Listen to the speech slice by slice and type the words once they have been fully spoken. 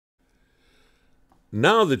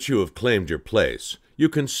Now that you have claimed your place, you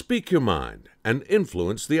can speak your mind and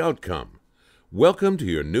influence the outcome. Welcome to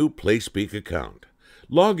your new PlaySpeak account.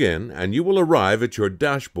 Log in and you will arrive at your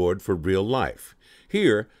dashboard for real life.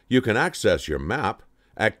 Here, you can access your map,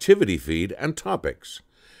 activity feed, and topics.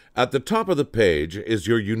 At the top of the page is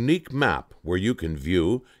your unique map where you can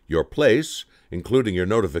view your place, including your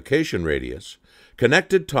notification radius,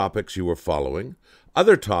 connected topics you are following,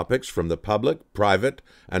 other topics from the public, private,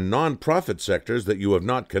 and non-profit sectors that you have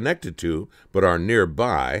not connected to but are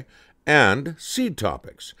nearby, and seed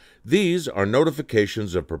topics. These are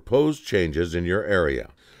notifications of proposed changes in your area.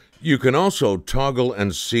 You can also toggle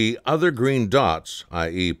and see other green dots,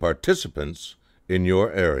 i.e. participants, in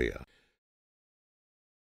your area.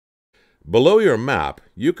 Below your map,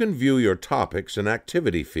 you can view your topics and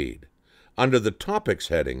activity feed. Under the Topics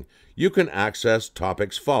heading, you can access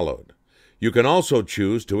Topics Followed. You can also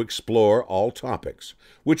choose to explore all topics,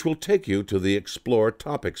 which will take you to the Explore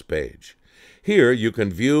Topics page. Here you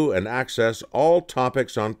can view and access all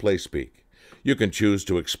topics on PlaySpeak. You can choose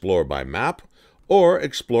to explore by map or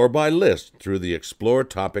explore by list through the Explore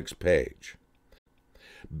Topics page.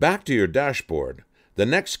 Back to your dashboard, the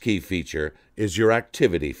next key feature is your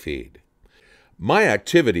activity feed. My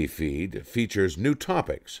Activity feed features new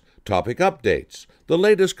topics, topic updates, the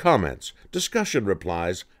latest comments, discussion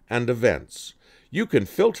replies, and events. You can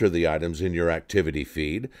filter the items in your activity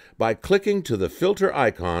feed by clicking to the filter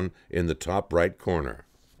icon in the top right corner.